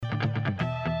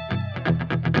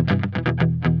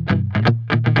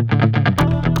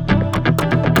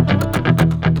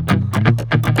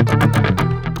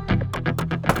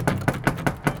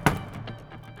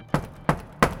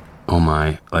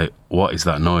Like, what is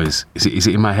that noise? Is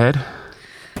it in my head?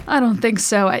 I don't think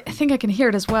so. I think I can hear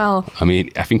it as well. I mean,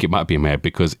 I think it might be in my head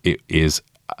because it is,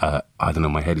 I don't know,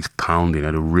 my head is pounding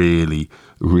at a really,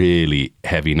 really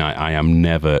heavy night. I am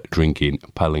never drinking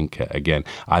Palinka again.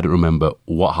 I don't remember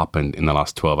what happened in the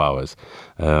last 12 hours.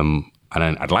 And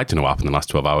I'd like to know what happened in the last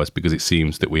 12 hours because it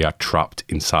seems that we are trapped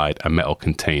inside a metal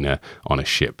container on a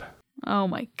ship. Oh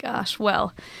my gosh.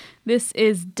 Well, this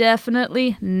is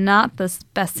definitely not the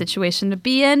best situation to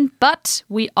be in, but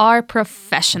we are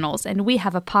professionals and we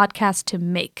have a podcast to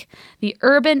make. The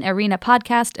Urban Arena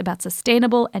podcast about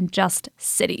sustainable and just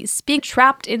cities. Being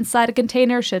trapped inside a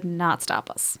container should not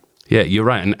stop us. Yeah, you're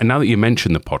right. And now that you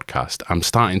mentioned the podcast, I'm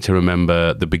starting to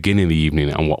remember the beginning of the evening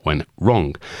and what went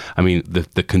wrong. I mean,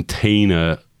 the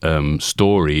container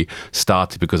story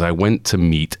started because I went to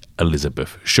meet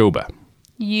Elizabeth Schober.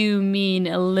 You mean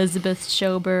Elizabeth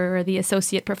Schober, the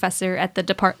associate professor at the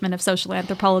Department of Social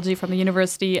Anthropology from the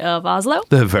University of Oslo?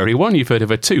 The very one. You've heard of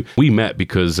her too. We met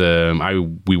because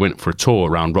we went for a tour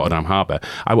around Rotterdam Harbour.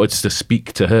 I wanted to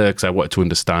speak to her because I wanted to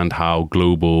understand how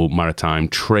global maritime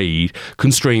trade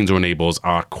constrains or enables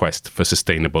our quest for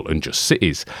sustainable and just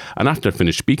cities. And after I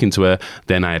finished speaking to her,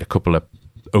 then I had a couple of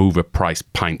overpriced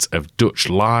pints of Dutch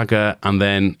lager. And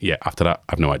then, after that,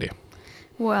 I have no idea.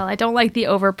 Well, I don't like the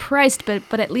overpriced,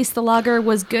 but at least the lager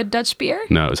was good Dutch beer?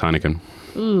 No, it was Heineken.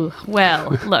 Ooh,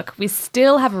 well, look, we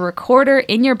still have a recorder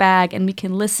in your bag and we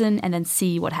can listen and then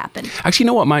see what happened. Actually, you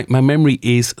know what? My memory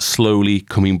is slowly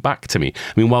coming back to me.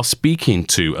 I mean, while speaking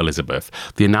to Elizabeth,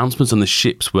 the announcements on the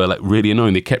ships were like really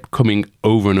annoying. They kept coming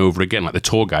over and over again, like the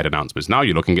tour guide announcements. Now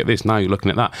you're looking at this, now you're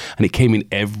looking at that. And it came in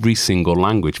every single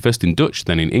language, first in Dutch,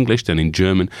 then in English, then in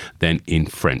German, then in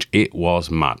French. It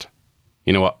was mad.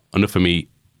 You know what? Enough of me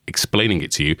explaining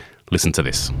it to you. Listen to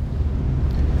this.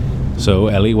 So,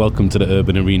 Ellie, welcome to the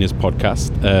Urban Arenas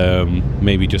podcast.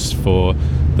 Maybe just for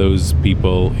those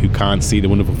people who can't see the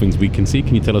wonderful things we can see,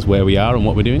 can you tell us where we are and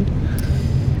what we're doing?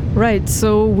 Right,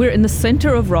 so we're in the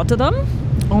center of Rotterdam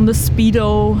on the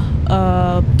Speedo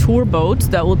tour boat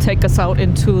that will take us out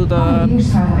into the...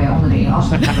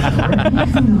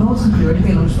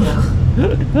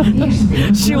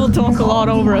 She will talk a lot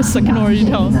over us, I can already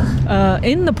tell.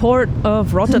 In the port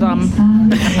of Rotterdam.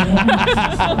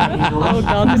 Oh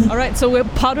God. All right, so we're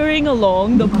puttering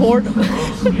along the port.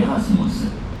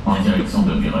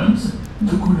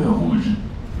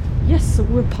 Yes, so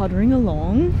we're puttering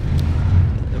along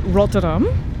Rotterdam.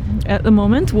 At the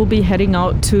moment, we'll be heading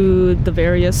out to the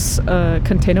various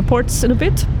container ports in a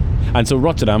bit. And so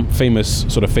Rotterdam, famous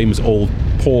old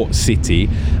port city,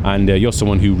 and you're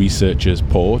someone who researches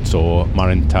ports or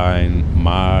maritime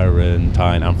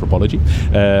anthropology.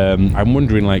 I'm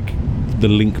wondering, like, the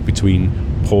link between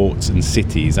ports and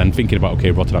cities, and thinking about,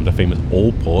 okay, Rotterdam's a famous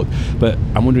old port, but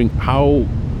I'm wondering how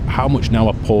much now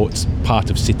are ports part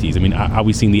of cities? I mean, are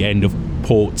we seeing the end of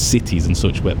port cities and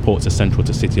such, where ports are central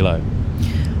to city life?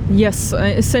 Yes,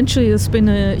 essentially there's been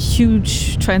a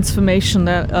huge transformation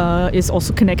that is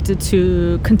also connected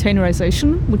to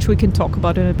containerization, which we can talk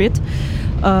about in a bit.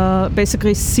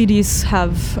 Basically, cities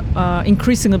have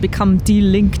increasingly become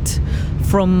delinked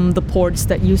from the ports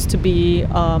that used to be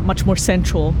much more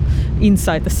central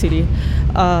inside the city.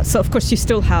 So, of course, you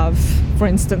still have, for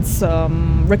instance,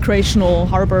 recreational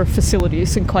harbor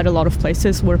facilities in quite a lot of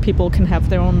places where people can have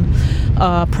their own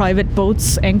private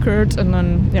boats anchored, and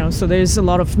then, so there's a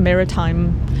lot of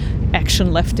maritime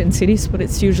action left in cities, but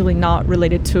it's usually not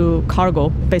related to cargo,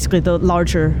 basically the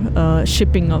larger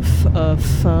shipping of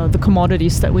the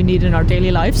commodities that we need in our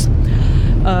daily lives.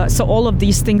 So all of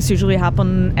these things usually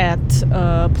happen at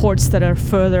ports that are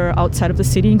further outside of the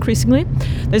city increasingly.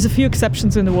 There's a few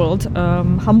exceptions in the world,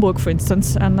 Hamburg, for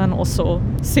instance, and then also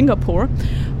Singapore.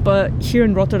 But here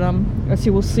in Rotterdam, as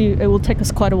you will see, it will take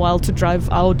us quite a while to drive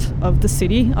out of the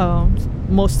city.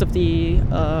 Most of the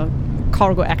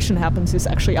cargo action happens is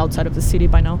actually outside of the city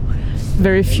by now.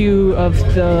 Very few of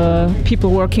the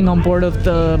people working on board of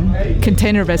the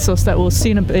container vessels that we'll see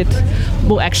in a bit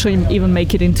will actually even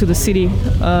make it into the city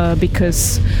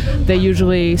because they're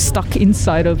usually stuck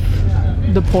inside of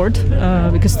the port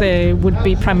because they would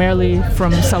be primarily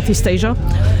from Southeast Asia.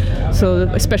 So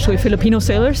especially Filipino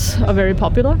sailors are very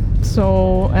popular.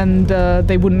 So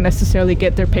they wouldn't necessarily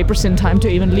get their papers in time to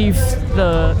even leave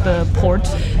the port.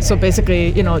 So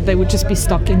basically, they would just be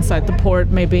stuck inside the port,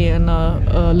 maybe in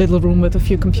a little room with a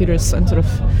few computers, and sort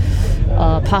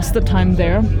of pass the time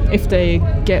there if they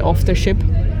get off their ship.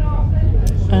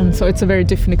 And so it's a very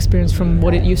different experience from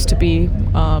what it used to be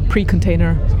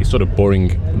pre-container. It's sort of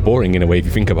boring in a way if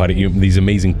you think about it. These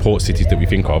amazing port cities that we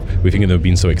think of they've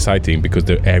been so exciting because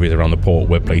the areas around the port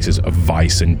were places of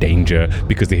vice and danger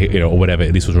because they, or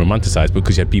whatever. This was romanticized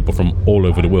because you had people from all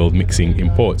over the world mixing in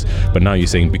ports. But now you're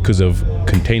saying because of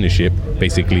container ship,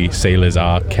 basically sailors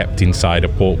are kept inside a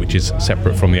port which is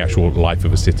separate from the actual life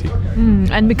of a city.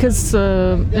 And because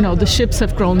the ships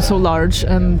have grown so large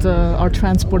and are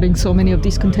transporting so many of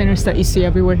these containers that you see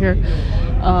everywhere here,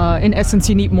 in essence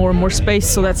you need more and more space,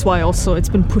 so that's why also it's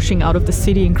been pushing out of the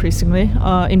city increasingly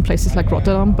in places like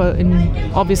Rotterdam, but in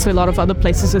obviously a lot of other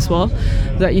places as well,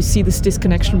 that you see this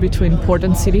disconnection between port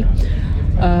and city.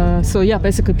 So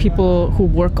basically people who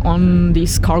work on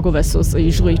these cargo vessels are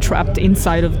usually trapped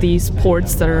inside of these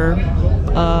ports that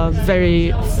are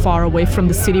very far away from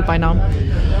the city by now.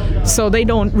 So they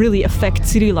don't really affect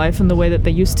city life in the way that they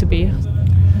used to be.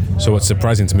 So what's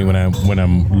surprising to me when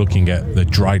I'm looking at the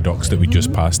dry docks that we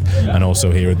just passed, and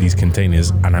also here at these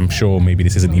containers, and I'm sure maybe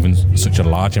this isn't even such a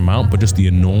large amount, but just the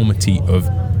enormity of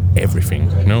everything,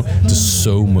 just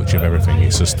so much of everything.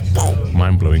 It's just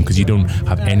mind-blowing because you don't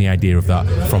have any idea of that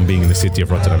from being in the city of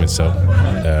Rotterdam itself.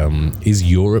 Is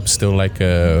Europe still like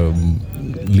a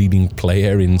leading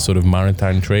player in sort of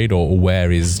maritime trade, or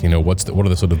where is, what are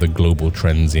the sort of the global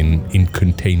trends in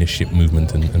container ship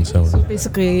movement and so on? So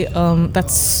basically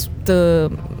that's the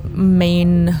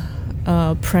main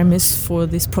premise for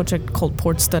this project called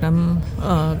Ports that I'm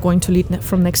going to lead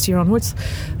from next year onwards,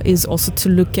 is also to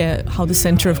look at how the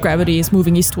center of gravity is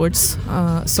moving eastwards,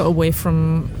 so away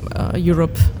from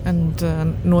Europe and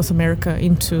North America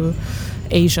into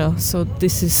Asia. So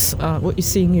this is what you're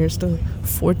seeing here is the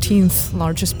 14th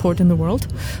largest port in the world.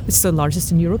 It's the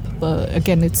largest in Europe, but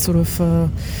again it's sort of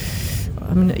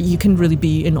you can really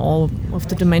be in all of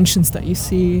the dimensions that you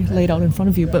see laid out in front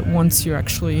of you, but once you're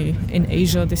actually in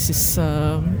Asia, this is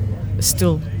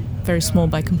still very small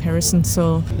by comparison.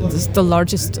 So the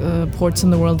largest ports in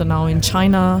the world are now in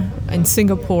China, in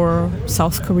Singapore,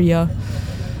 South Korea,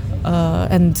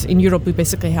 and in Europe we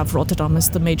basically have Rotterdam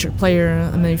as the major player,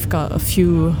 and then you've got a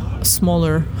few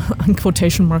smaller, in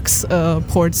quotation marks,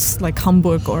 ports like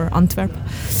Hamburg or Antwerp.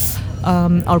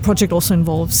 Our project also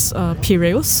involves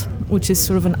Piraeus, which is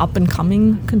sort of an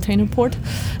up-and-coming container port,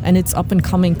 and it's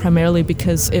up-and-coming primarily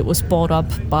because it was bought up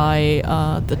by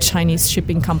the Chinese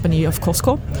shipping company of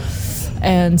COSCO.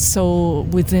 And so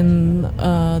within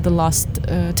the last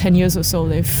 10 years or so,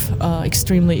 they've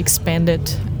extremely expanded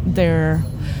their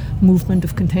movement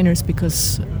of containers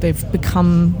because they've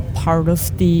become part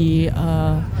of the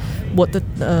what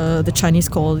the Chinese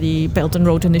call the Belt and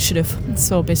Road Initiative.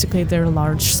 So basically their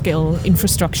large-scale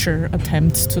infrastructure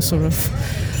attempts to sort of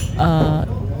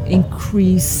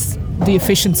increase the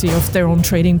efficiency of their own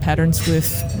trading patterns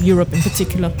with Europe in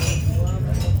particular.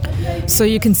 So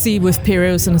you can see with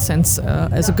Piraeus in a sense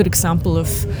as a good example of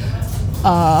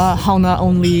how not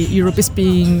only Europe is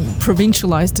being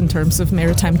provincialized in terms of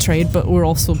maritime trade, but we're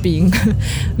also being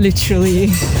literally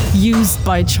used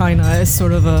by China as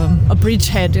sort of a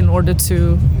bridgehead in order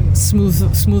to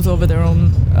smooth over their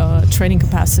own trading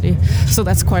capacity. So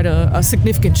that's quite a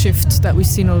significant shift that we've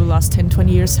seen over the last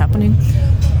 10-20 years happening.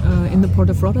 In the port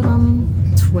of Rotterdam,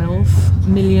 12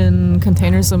 million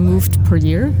containers are moved per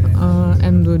year,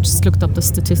 and we just looked up the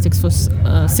statistics for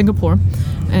Singapore,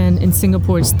 and in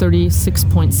Singapore it's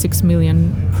 36.6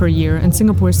 million per year, and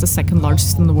Singapore is the second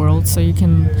largest in the world, so you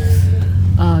can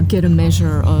get a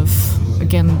measure of,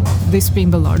 again, this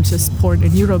being the largest port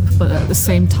in Europe, but at the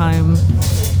same time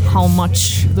how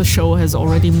much the show has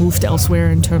already moved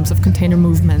elsewhere in terms of container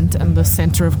movement and the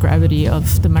center of gravity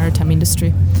of the maritime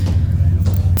industry.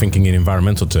 Thinking in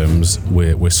environmental terms,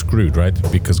 we're screwed, right?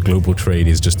 Because global trade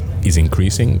is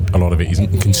increasing. A lot of it is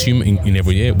in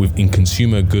every year in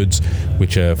consumer goods,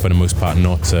 which are for the most part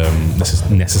not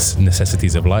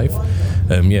necessities of life.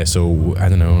 So I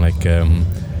don't know,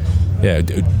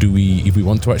 do we, if we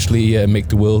want to actually make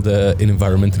the world an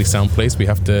environmentally sound place, we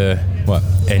have to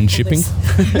end shipping?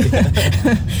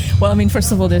 Well, I mean,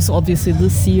 first of all, there's obviously the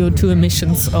CO2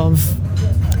 emissions of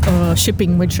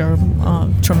shipping, which are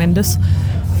tremendous.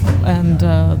 And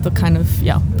the kind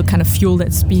of fuel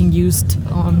that's being used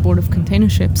on board of container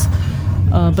ships,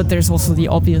 but there's also the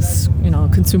obvious,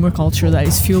 consumer culture that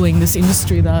is fueling this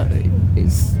industry that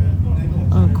is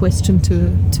a question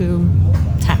to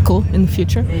tackle in the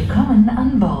future. Willkommen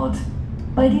an Bord.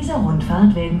 Bei dieser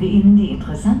Rundfahrt werden wir Ihnen die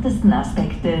interessantesten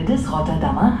Aspekte des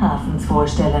Rotterdamer Hafens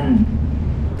vorstellen.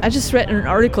 I just read an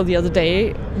article the other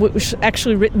day, which was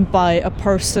actually written by a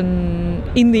person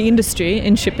in the industry,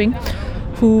 in shipping,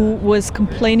 who was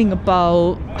complaining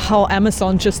about how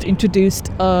Amazon just introduced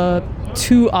a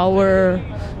 2-hour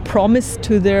promise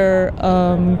to their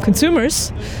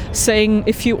consumers, saying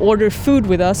if you order food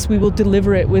with us, we will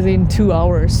deliver it within 2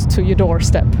 hours to your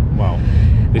doorstep. Wow.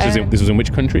 This was in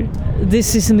which country?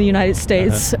 This is in the United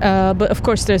States, but of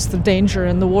course there's the danger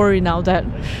and the worry now that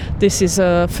this is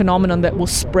a phenomenon that will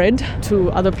spread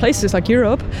to other places like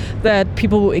Europe, that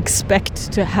people will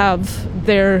expect to have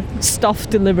their stuff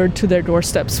delivered to their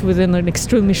doorsteps within an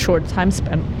extremely short time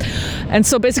span. And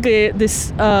so basically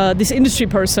this industry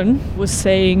person was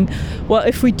saying, well,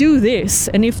 if we do this,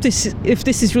 and if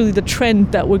this is really the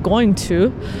trend that we're going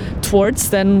towards,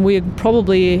 then we're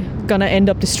probably gonna end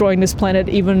up destroying this planet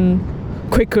even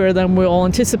quicker than we all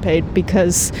anticipate,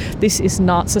 because this is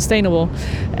not sustainable.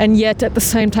 And yet at the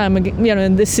same time, you know,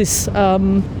 and this is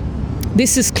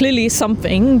clearly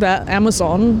something that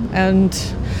Amazon and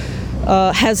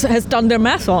has done their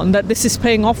math on, that this is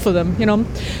paying off for them, you know.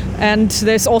 And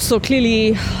there's also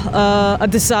clearly a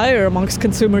desire amongst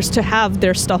consumers to have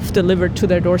their stuff delivered to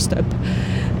their doorstep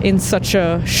in such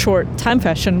a short time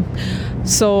fashion.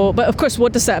 So, but of course,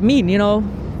 what does that mean, you know?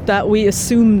 That we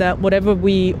assume that whatever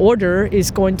we order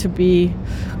is going to be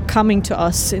coming to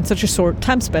us in such a short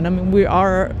time span. I mean, we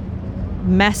are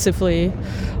massively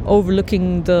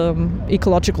overlooking the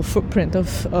ecological footprint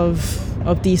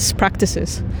of these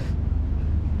practices.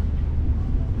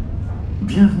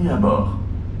 Bienvenue à bord.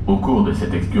 Au cours de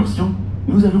cette excursion,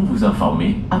 nous allons vous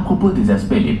informer à propos des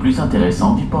aspects les plus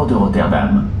intéressants du port de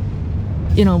Rotterdam.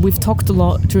 You know, we've talked a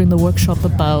lot during the workshop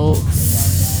about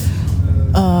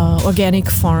organic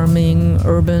farming,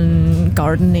 urban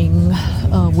gardening,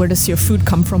 where does your food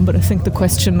come from? But I think the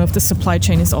question of the supply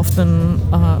chain is often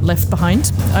left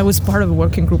behind. I was part of a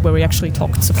working group where we actually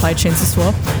talked supply chains as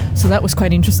well. So that was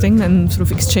quite interesting, and sort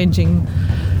of exchanging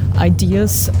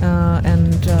ideas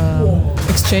and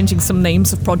exchanging some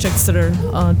names of projects that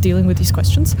are dealing with these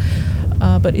questions.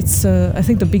 But it's, I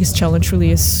think the biggest challenge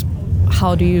really is,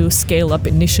 how do you scale up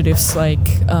initiatives like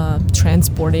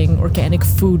transporting organic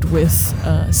food with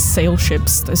sail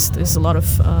ships? There's a lot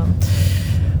of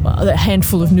a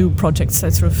handful of new projects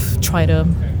that sort of try to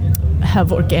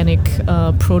have organic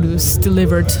produce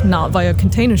delivered not via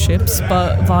container ships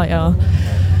but via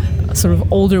sort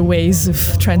of older ways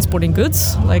of transporting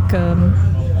goods, like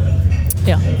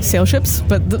sail ships.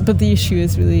 But the issue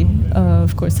is really,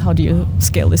 of course, how do you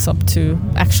scale this up to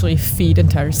actually feed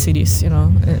entire cities, you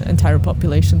know, entire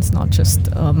populations, not just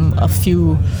a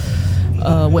few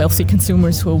wealthy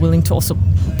consumers who are willing to also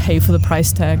pay for the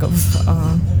price tag of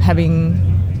having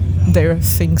their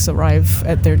things arrive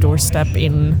at their doorstep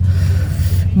in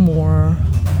more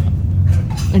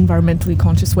environmentally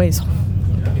conscious ways.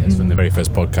 Yes, in the very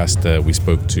first podcast, we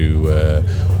spoke to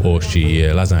Orsi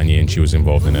Lasagne, and she was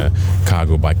involved in a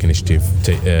cargo bike initiative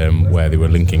where they were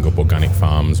linking up organic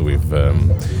farms with,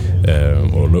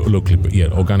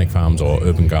 organic farms or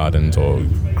urban gardens,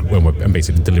 and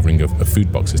basically delivering of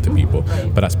food boxes to people.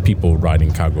 But that's people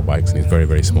riding cargo bikes, and it's very,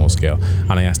 very small scale.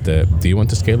 And I asked her, do you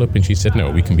want to scale up? And she said, no,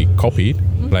 we can be copied,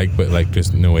 but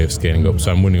there's no way of scaling up.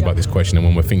 So I'm wondering about this question, and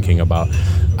when we're thinking about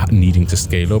needing to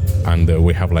scale up, and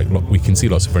we have we can see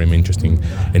lots of very interesting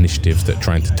initiatives that are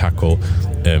trying to tackle,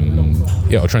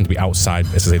 or trying to be outside,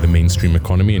 as I say, the mainstream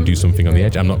economy and do something on the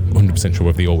edge. I'm not 100% sure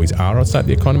whether they always are outside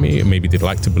the economy. Maybe they'd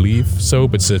like to believe so,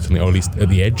 but certainly, or at least at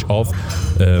the edge of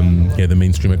the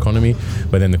mainstream economy.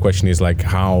 But then the question is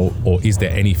how, or is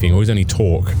there anything, or is there any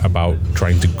talk about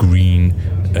trying to green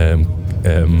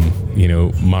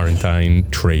maritime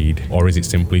trade, or is it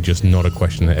simply just not a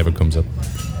question that ever comes up?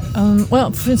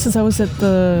 Well, for instance, I was at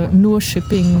the Noor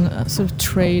Shipping sort of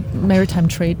maritime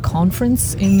trade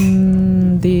conference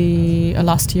in the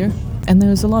last year, and there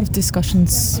was a lot of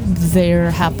discussions there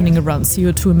happening around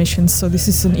CO2 emissions. So this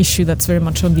is an issue that's very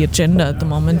much on the agenda at the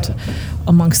moment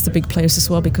amongst the big players as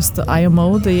well, because the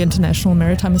IMO, the International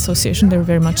Maritime Association, they're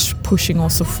very much pushing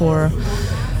also for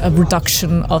a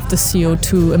reduction of the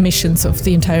CO2 emissions of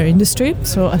the entire industry.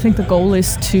 So I think the goal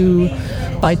is to,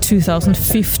 by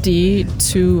 2050,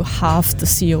 to halve the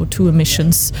CO2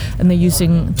 emissions, and they're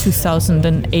using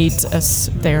 2008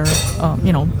 as their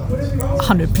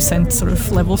 100% sort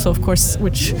of level. So of course,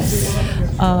 which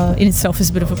in itself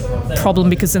is a bit of a problem,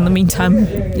 because in the meantime,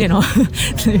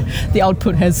 the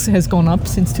output has gone up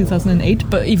since 2008.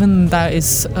 But even that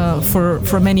is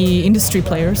for many industry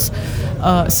players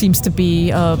seems to be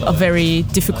a very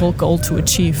difficult goal to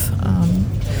achieve,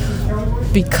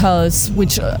 because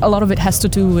a lot of it has to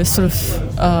do with sort of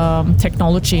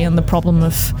technology and the problem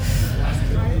of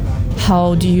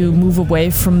how do you move away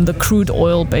from the crude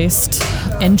oil-based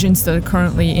engines that are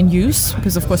currently in use?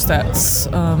 Because of course that's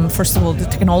first of all the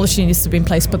technology needs to be in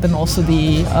place, but then also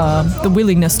the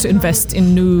willingness to invest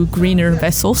in new greener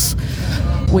vessels,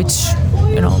 which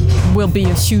will be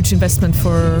a huge investment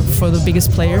for the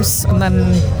biggest players. And then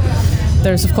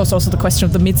there's of course also the question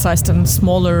of the mid-sized and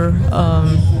smaller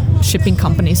shipping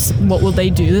companies. What will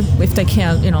they do if they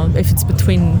can't, if it's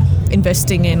between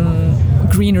investing in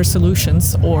greener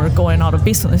solutions or going out of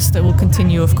business? They will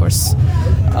continue, of course,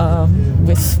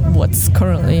 with what's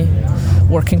currently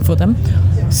working for them.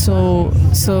 So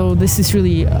this is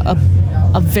really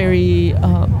a very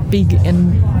big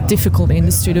and difficult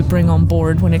industry to bring on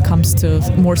board when it comes to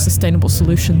more sustainable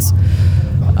solutions.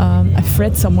 I've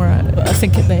read somewhere, I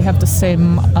think they have the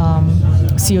same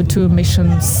CO2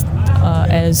 emissions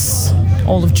as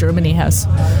all of Germany has.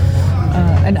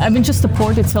 And I mean, just the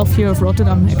port itself here of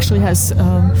Rotterdam actually has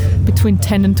between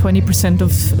 10 and 20%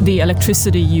 of the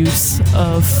electricity use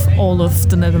of all of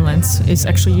the Netherlands is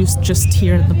actually used just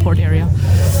here in the port area.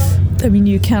 I mean,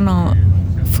 you cannot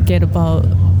forget about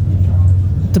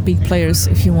the big players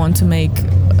if you want to make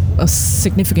a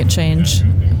significant change.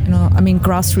 I mean,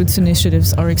 grassroots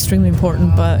initiatives are extremely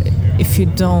important, but if you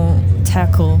don't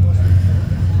tackle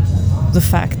the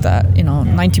fact that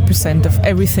 90% of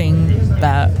everything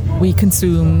that we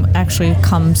consume actually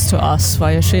comes to us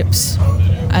via ships,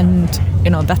 and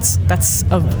that's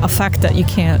a fact that you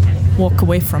can't walk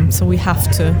away from. So we have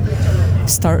to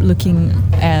start looking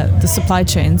at the supply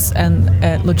chains and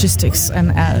at logistics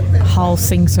and at how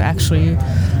things are actually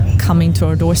coming to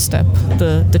our doorstep,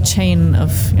 the chain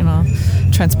of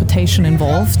transportation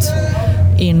involved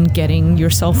in getting your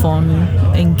cell phone,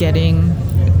 in getting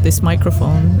this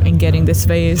microphone, in getting this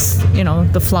vase,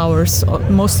 the flowers,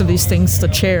 most of these things, the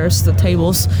chairs, the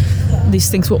tables,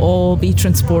 these things will all be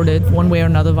transported one way or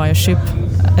another via ship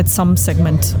at some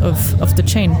segment of the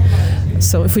chain.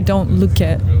 So if we don't look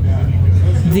at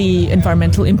the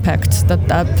environmental impact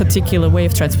that particular way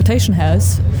of transportation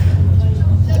has,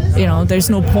 there's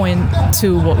no point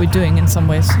to what we're doing in some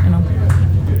ways.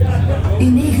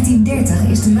 In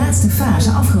 1930 is de laatste fase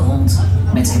afgerond.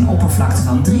 Met zijn oppervlakte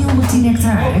van 310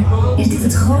 hectare is dit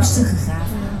het grootste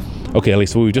gegraven. Okay,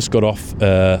 Elise, well, we just got off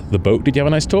the boat. Did you have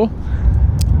a nice tour?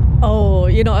 Oh,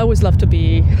 I always love to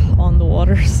be on the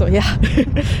water, so yeah,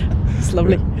 it's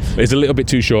lovely. It's a little bit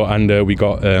too short, and we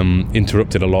got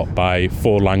interrupted a lot by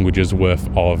 4 languages worth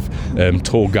of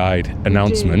tour guide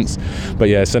announcements. But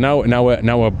yeah, so now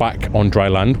we're back on dry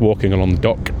land, walking along the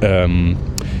dock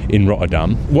in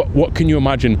Rotterdam. What can you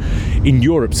imagine in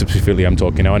Europe specifically? I'm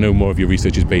talking now. I know more of your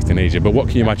research is based in Asia, but what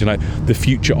can you imagine like the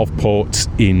future of ports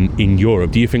in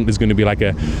Europe? Do you think there's going to be like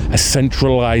a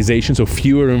centralization, so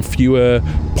fewer and fewer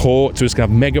ports, so it's going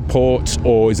to have mega ports,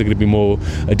 or is it going to be more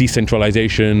a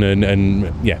decentralization?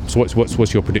 And yeah, so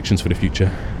what's your predictions for the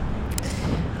future?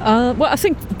 Well, I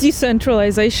think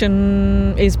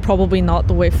decentralization is probably not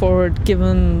the way forward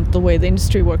given the way the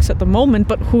industry works at the moment,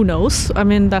 but who knows? I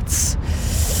mean, that's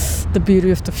the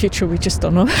beauty of the future, we just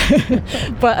don't know.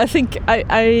 But I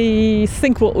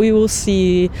think what we will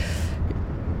see,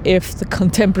 if the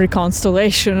contemporary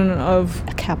constellation of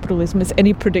capitalism is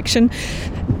any prediction,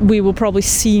 we will probably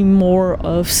see more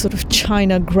of sort of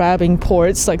China grabbing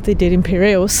ports like they did in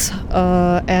Piraeus,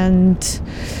 and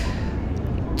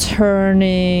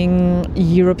turning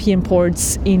European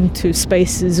ports into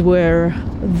spaces where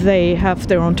they have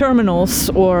their own terminals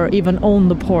or even own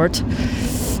the port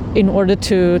in order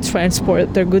to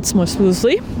transport their goods more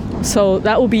smoothly. So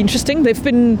that will be interesting. They've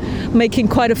been making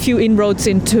quite a few inroads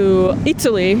into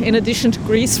Italy in addition to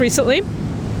Greece recently,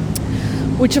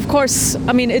 which of course,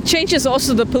 I mean, it changes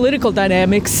also the political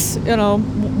dynamics.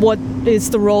 What is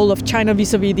the role of China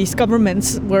vis-a-vis these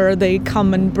governments where they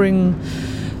come and bring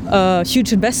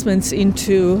huge investments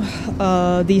into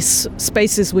these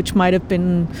spaces which might have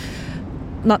been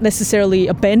not necessarily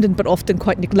abandoned but often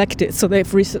quite neglected. So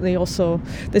they've recently also,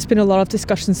 there's been a lot of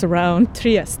discussions around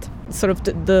Trieste. Sort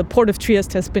of the port of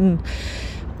Trieste has been,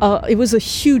 it was a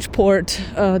huge port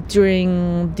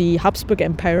during the Habsburg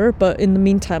Empire, but in the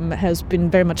meantime has been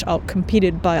very much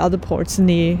outcompeted by other ports in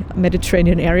the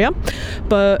Mediterranean area.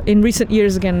 But in recent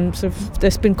years, again, sort of,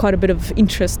 there's been quite a bit of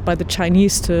interest by the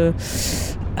Chinese to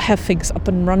have things up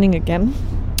and running again.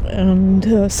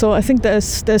 And so I think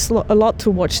there's a lot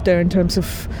to watch there in terms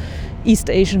of East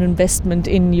Asian investment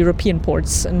in European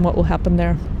ports and what will happen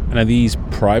there. And are these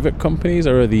private companies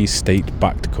or are these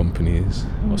state-backed companies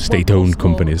or state-owned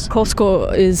companies?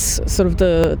 COSCO is sort of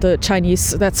the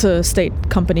Chinese, that's a state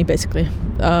company basically,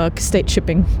 state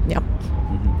shipping, yeah.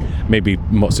 maybe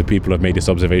lots of people have made this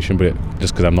observation, but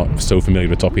just because I'm not so familiar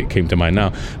with the topic, it came to mind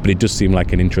now. But it does seem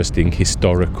like an interesting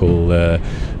historical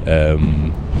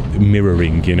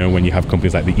mirroring, when you have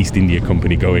companies like the East India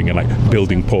Company going and like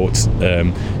building ports,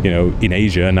 in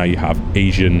Asia, and now you have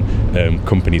Asian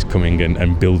companies coming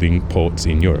and building ports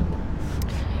in Europe.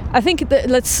 I think that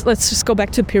let's just go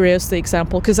back to Piraeus, the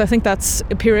example, because I think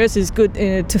Piraeus is good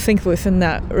to think with in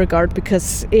that regard,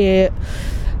 because it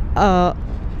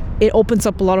opens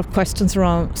up a lot of questions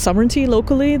around sovereignty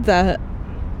locally that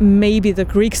maybe the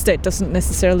Greek state doesn't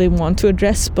necessarily want to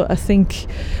address. But I think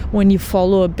when you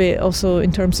follow a bit also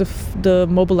in terms of the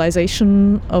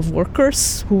mobilization of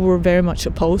workers who were very much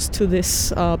opposed to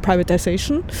this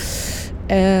privatization,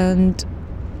 and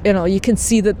you can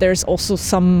see that there's also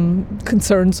some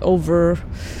concerns over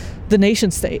the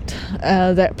nation state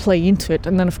that play into it.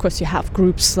 And then, of course, you have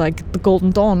groups like the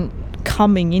Golden Dawn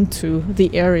coming into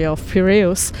the area of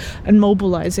Piraeus and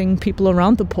mobilizing people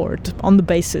around the port on the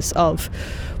basis of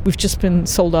we've just been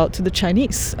sold out to the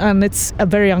Chinese. And it's a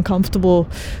very uncomfortable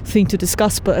thing to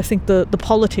discuss, but I think the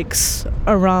politics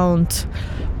around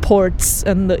ports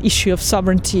and the issue of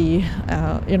sovereignty,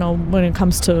 when it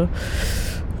comes to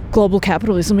global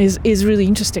capitalism is really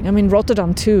interesting. I mean,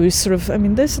 Rotterdam too is this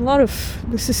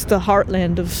is the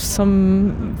heartland of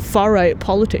some far-right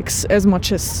politics, as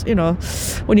much as,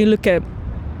 when you look at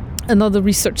another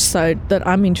research site that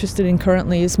I'm interested in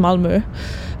currently is Malmö,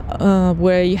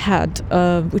 where you had,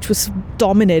 which was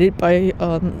dominated by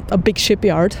a big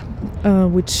shipyard,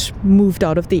 which moved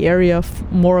out of the area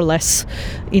more or less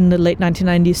in the late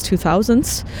 1990s,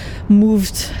 2000s.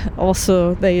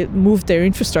 They moved their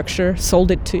infrastructure, sold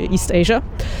it to East Asia.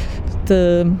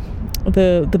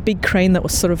 The big crane that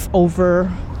was sort of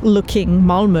overlooking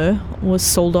Malmö was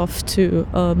sold off to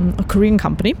a Korean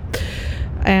company.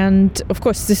 And of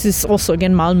course, this is also,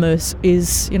 again, Malmö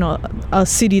is a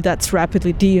city that's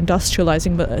rapidly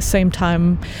deindustrializing, but at the same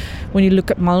time, when you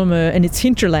look at Malmö and its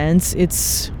hinterlands,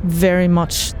 it's very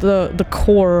much the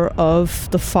core of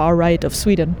the far right of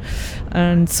Sweden.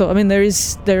 And so, I mean,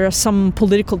 there are some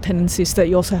political tendencies that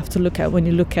you also have to look at when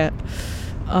you look at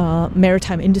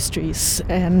maritime industries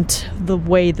and the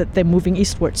way that they're moving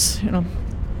eastwards.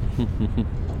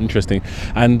 Interesting.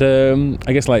 And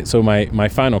I guess my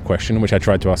final question, which I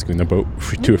tried to ask you in the boat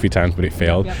 2 or 3 times but it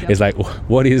failed, is like,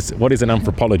 what is an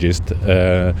anthropologist,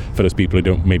 for those people who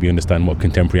don't maybe understand what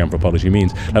contemporary anthropology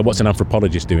means? Like, what's an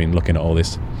anthropologist doing looking at all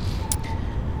this?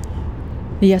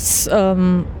 Yes,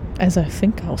 as I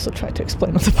think I also tried to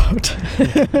explain on the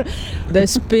boat.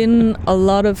 There's been a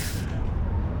lot of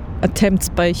attempts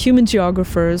by human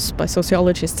geographers, by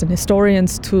sociologists and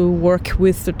historians to work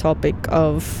with the topic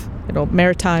of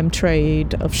maritime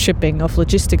trade, of shipping, of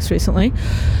logistics recently.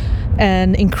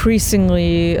 And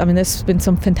increasingly, I mean, there's been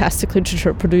some fantastic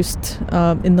literature produced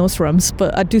in those realms,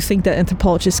 but I do think that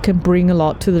anthropologists can bring a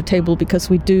lot to the table, because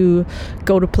we do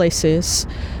go to places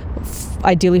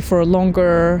ideally for a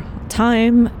longer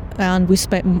time, and we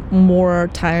spend more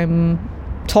time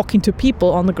talking to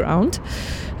people on the ground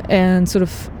and sort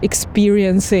of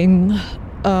experiencing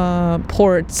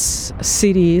ports,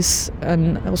 cities,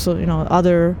 and also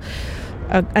other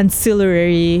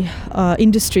ancillary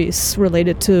industries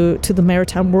related to the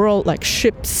maritime world, like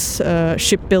ships,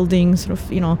 shipbuilding, sort of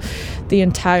the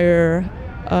entire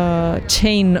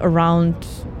chain around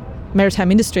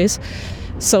maritime industries.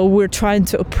 So we're trying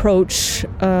to approach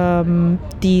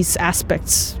these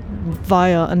aspects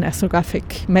via an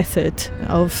ethnographic method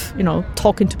of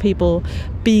talking to people,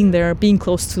 being there, being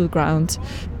close to the ground,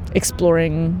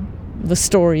 exploring the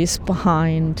stories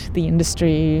behind the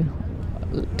industry,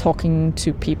 talking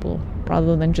to people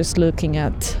rather than just looking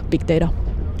at big data.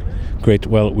 Great.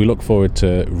 Well, we look forward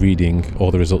to reading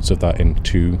all the results of that in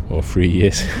 2 or 3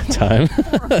 years' time.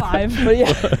 4 or 5, but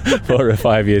yeah. 4 or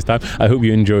 5 years' time. I hope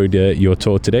you enjoyed your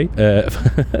tour today.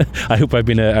 I hope I've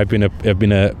been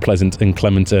a pleasant and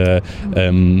clement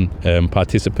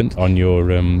participant on your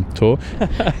tour.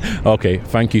 Okay.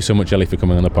 Thank you so much, Ellie, for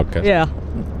coming on the podcast. Yeah.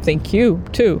 Thank you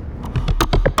too.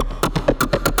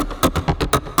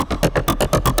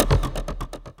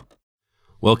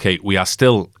 Well, Kate, we are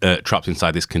still trapped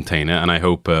inside this container, and I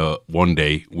hope one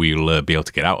day we'll be able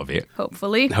to get out of it.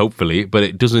 Hopefully, but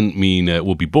it doesn't mean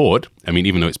we'll be bored. I mean,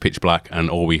 even though it's pitch black and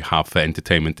all we have for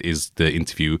entertainment is the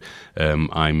interview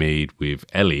I made with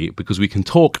Ellie, because we can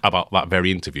talk about that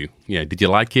very interview. Yeah, did you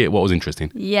like it? What was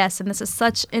interesting? Yes, and this is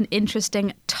such an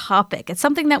interesting topic. It's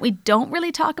something that we don't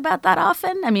really talk about that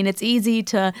often. I mean, it's easy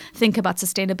to think about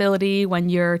sustainability when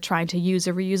you're trying to use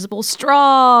a reusable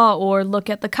straw or look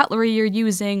at the cutlery you're using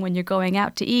using when you're going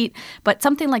out to eat. But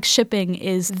something like shipping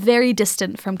is very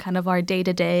distant from kind of our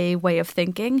day-to-day way of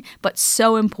thinking, but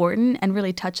so important and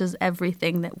really touches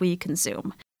everything that we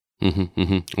consume.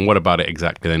 And what about it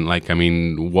exactly then? Like, I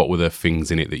mean, what were the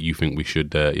things in it that you think we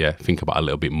should, think about a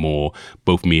little bit more,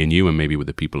 both me and you, and maybe with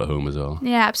the people at home as well?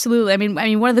 Yeah, absolutely. I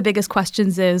mean, one of the biggest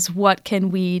questions is what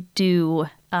can we do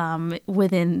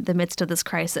within the midst of this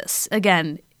crisis?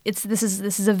 Again, this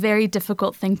is a very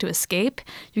difficult thing to escape.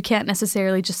 You can't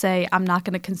necessarily just say, I'm not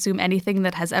going to consume anything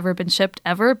that has ever been shipped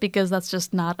ever, because that's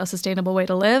just not a sustainable way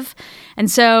to live. And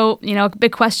so, a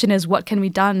big question is, what can be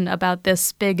done about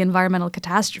this big environmental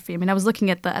catastrophe? I mean, I was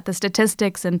looking at the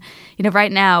statistics, and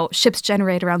right now ships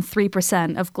generate around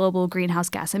 3% of global greenhouse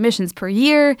gas emissions per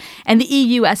year, and the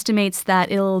EU estimates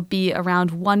that it'll be around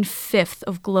 1/5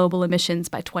 of global emissions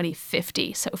by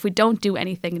 2050. So if we don't do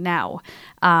anything now,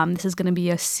 this is going to be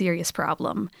a serious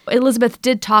problem. Elizabeth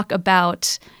did talk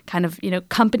about kind of,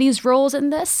 companies' roles in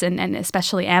this, and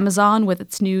especially Amazon with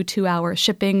its new 2-hour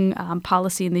shipping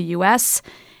policy in the U.S.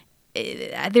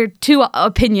 There are two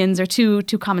opinions or two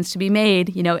comments to be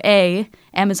made. A,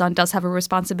 Amazon does have a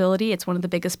responsibility. It's one of the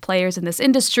biggest players in this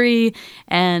industry.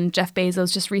 And Jeff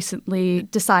Bezos just recently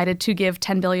decided to give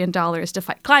 $10 billion to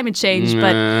fight climate change.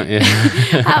 But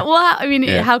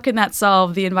how can that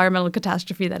solve the environmental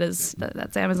catastrophe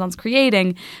that's Amazon's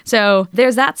creating? So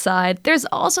there's that side. There's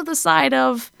also the side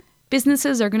of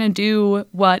businesses are going to do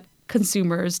what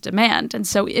consumers demand. And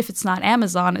so if it's not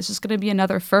Amazon, it's just going to be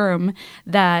another firm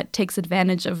that takes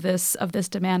advantage of this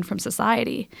demand from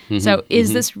society. So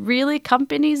is this really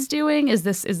companies doing? Is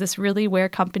this really where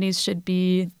companies should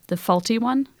be the faulty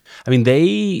one? I mean,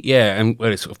 and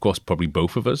it's of course probably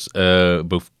both of us,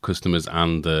 both customers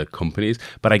and companies.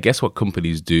 But I guess what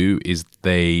companies do is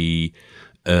they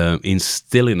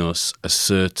instill in us a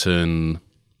certain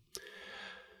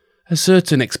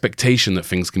expectation that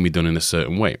things can be done in a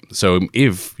certain way. So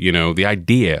if, the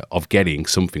idea of getting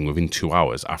something within 2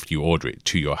 hours after you order it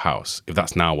to your house, if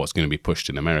that's now what's going to be pushed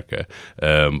in America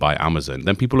by Amazon,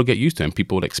 then people will get used to it and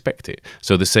people will expect it.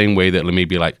 So the same way that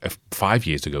maybe like 5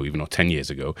 years ago, even, or 10 years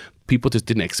ago, people just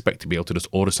didn't expect to be able to just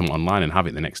order something online and have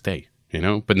it the next day.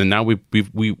 But then now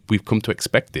we've come to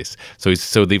expect this.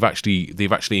 So they've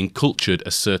actually encultured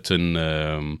a certain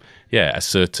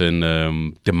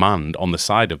demand on the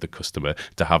side of the customer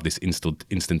to have this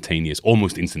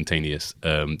almost instantaneous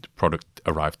product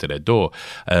arrive to their door.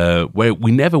 Where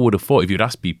we never would have thought, if you'd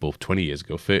asked people 20 years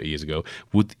ago, 30 years ago,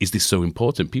 is this so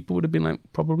important? People would have been like,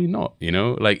 probably not.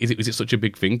 Like, is it such a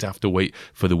big thing to have to wait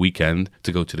for the weekend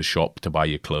to go to the shop to buy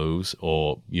your clothes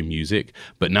or your music?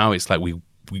 But now it's like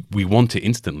we want it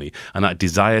instantly, and that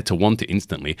desire to want it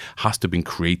instantly has to have been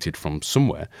created from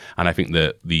somewhere. And I think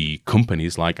that the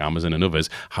companies like Amazon and others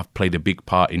have played a big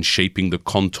part in shaping the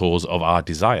contours of our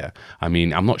desire. I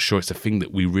mean, I'm not sure it's a thing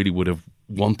that we really would have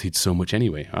wanted so much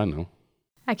anyway. I don't know.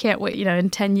 I can't wait. In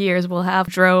 10 years, we'll have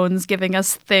drones giving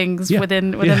us things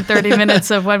within 30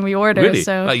 minutes of when we order. Really?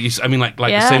 So,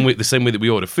 the same way that we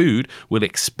order food, we'll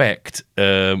expect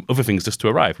other things just to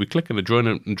arrive. We click on the drone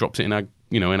and drops it in our,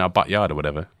 in our backyard or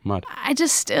whatever. Mad.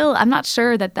 I'm not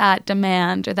sure that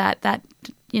demand or that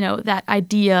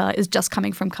idea is just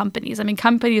coming from companies. I mean,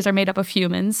 companies are made up of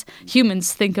humans.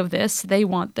 Humans think of this, they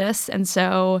want this. And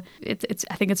so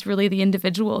I think it's really the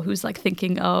individual who's like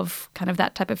thinking of kind of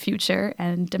that type of future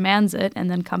and demands it.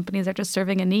 And then companies are just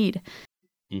serving a need.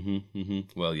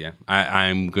 Well, yeah,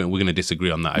 we're going to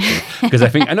disagree on that, I think, because I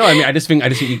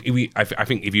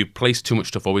think if you place too much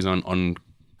stuff always on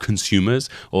consumers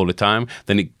all the time,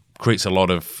 then it creates a lot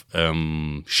of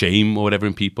shame or whatever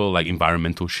in people, like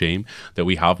environmental shame that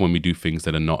we have when we do things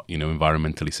that are not,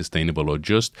 environmentally sustainable or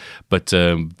just. But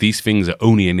these things are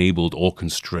only enabled or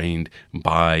constrained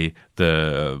by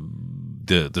the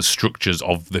structures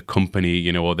of the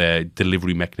company, or their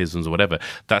delivery mechanisms or whatever.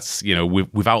 That's,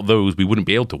 without those, we wouldn't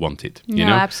be able to want it.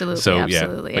 Absolutely, so,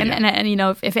 absolutely. Yeah,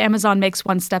 and if Amazon makes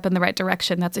one step in the right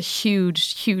direction, that's a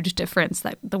huge, huge difference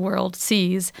that the world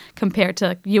sees compared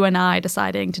to you and I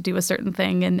deciding to do a certain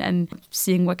thing and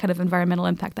seeing what kind of environmental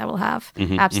impact that will have.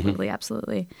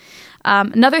 Absolutely.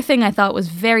 Another thing I thought was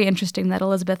very interesting that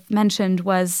Elizabeth mentioned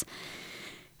was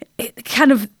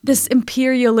kind of this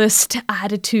imperialist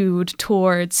attitude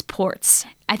towards ports.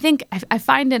 I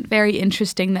find it very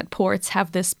interesting that ports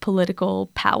have this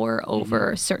political power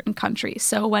over certain countries.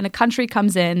 So when a country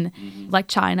comes in, like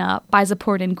China, buys a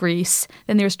port in Greece,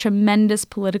 then there's tremendous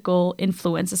political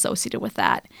influence associated with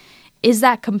that. Is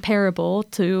that comparable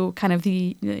to kind of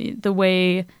the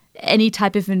way any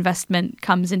type of investment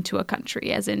comes into a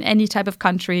country, as in any type of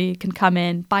country can come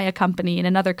in, buy a company in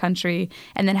another country,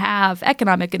 and then have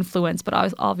economic influence, but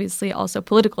obviously also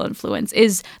political influence.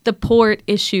 Is the port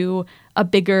issue a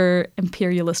bigger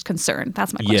imperialist concern?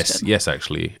 That's my question. Yes,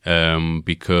 actually,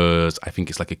 because I think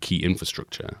it's like a key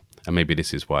infrastructure. And maybe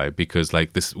this is why, because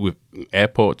like this with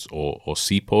airports or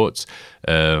seaports,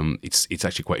 it's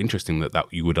actually quite interesting that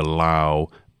you would allow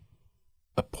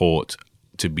a port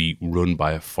to be run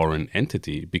by a foreign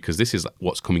entity, because this is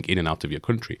what's coming in and out of your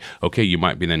country. Okay, you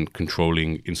might be then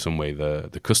controlling in some way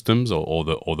the customs or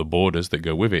the borders that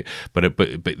go with it, but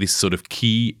this sort of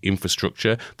key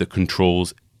infrastructure that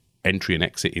controls entry and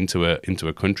exit into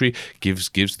a country gives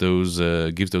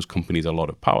those companies a lot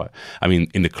of power. I mean,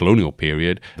 in the colonial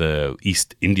period, the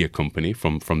East India Company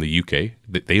from the UK,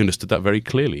 they understood that very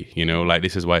clearly. You know, like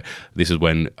this is when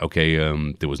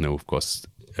there was no, of course,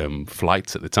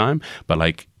 flights at the time, but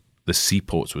like the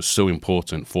seaports were so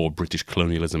important for British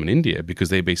colonialism in India because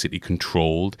they basically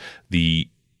controlled the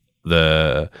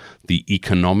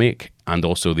economic and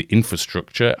also the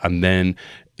infrastructure, and then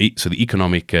so the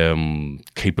economic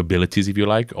capabilities, if you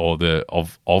like, or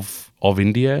of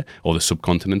India or the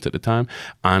subcontinent at the time,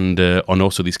 and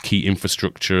also this key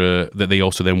infrastructure that they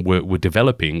also then were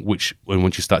developing. Which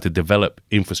once you start to develop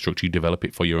infrastructure, you develop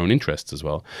it for your own interests as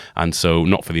well, and so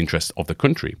not for the interests of the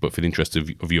country, but for the interests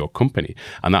of your company,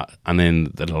 and then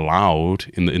that allowed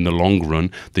in the long run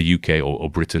the UK or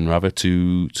Britain rather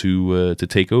to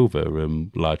take over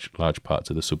large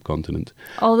parts of the subcontinent.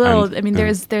 Although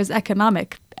there's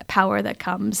economic power that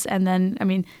comes, and then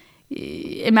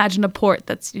imagine a port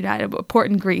a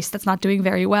port in Greece that's not doing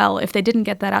very well. If they didn't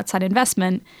get that outside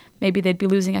investment, maybe they'd be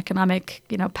losing economic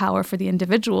power for the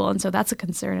individual, and so that's a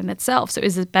concern in itself. So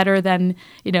is it better than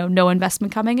no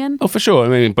investment coming in? Oh, for sure. I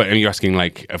mean, but you're asking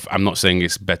like, I'm not saying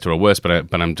it's better or worse,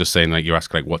 but I'm just saying like you're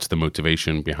asking like what's the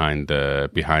motivation behind the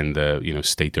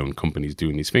state-owned companies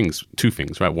doing these things? Two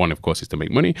things, right? One, of course, is to make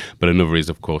money, but another is,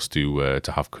 of course, to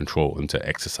have control and to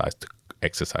exercise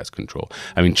control.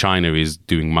 I mean, China is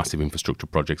doing massive infrastructure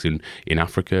projects in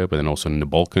Africa, but then also in the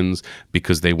Balkans,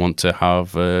 because they want to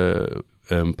have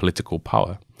political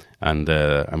power. And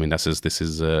I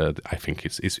think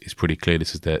it's pretty clear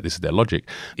this is their logic.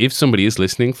 If somebody is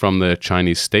listening from the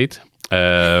Chinese state,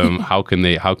 how can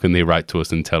they write to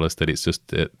us and tell us that it's just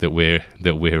that we're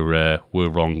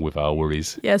wrong with our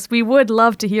worries? Yes, we would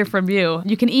love to hear from you.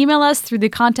 You can email us through the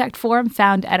contact form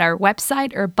found at our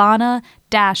website,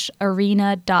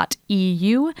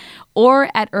 urbana-arena.eu, or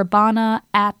at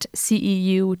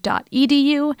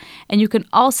urbana@ceu.edu. And you can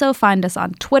also find us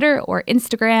on Twitter or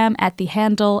Instagram at the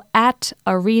handle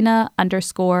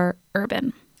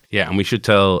 @arena_urban. Yeah, and we should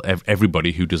tell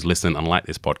everybody who does listen and like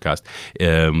this podcast,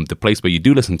 the place where you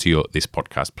do listen to this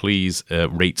podcast, please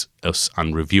rate us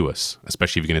and review us,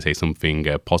 especially if you're going to say something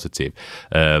positive.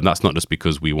 That's not just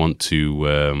because we want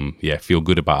to feel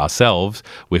good about ourselves.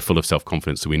 We're full of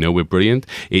self-confidence, so we know we're brilliant.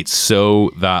 It's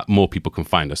so that more people can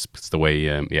find us. It's the way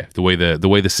the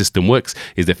way the system works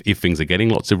is that if things are getting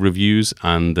lots of reviews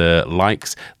and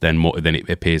likes, then it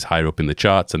appears higher up in the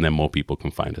charts, and then more people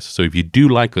can find us. So if you do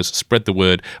like us, spread the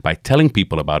word by telling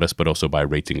people about us, but also by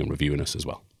rating and reviewing us as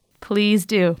well. Please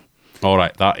do. All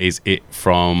right, that is it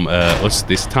from us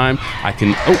this time.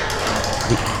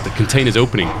 The container's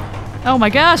opening. Oh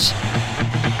my gosh.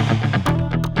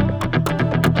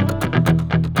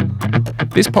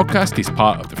 This podcast is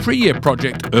part of the 3-year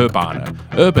project Urbana,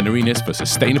 Urban Arenas for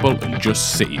Sustainable and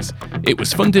Just Cities. It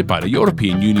was funded by the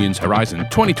European Union's Horizon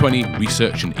 2020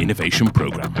 Research and Innovation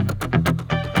Programme.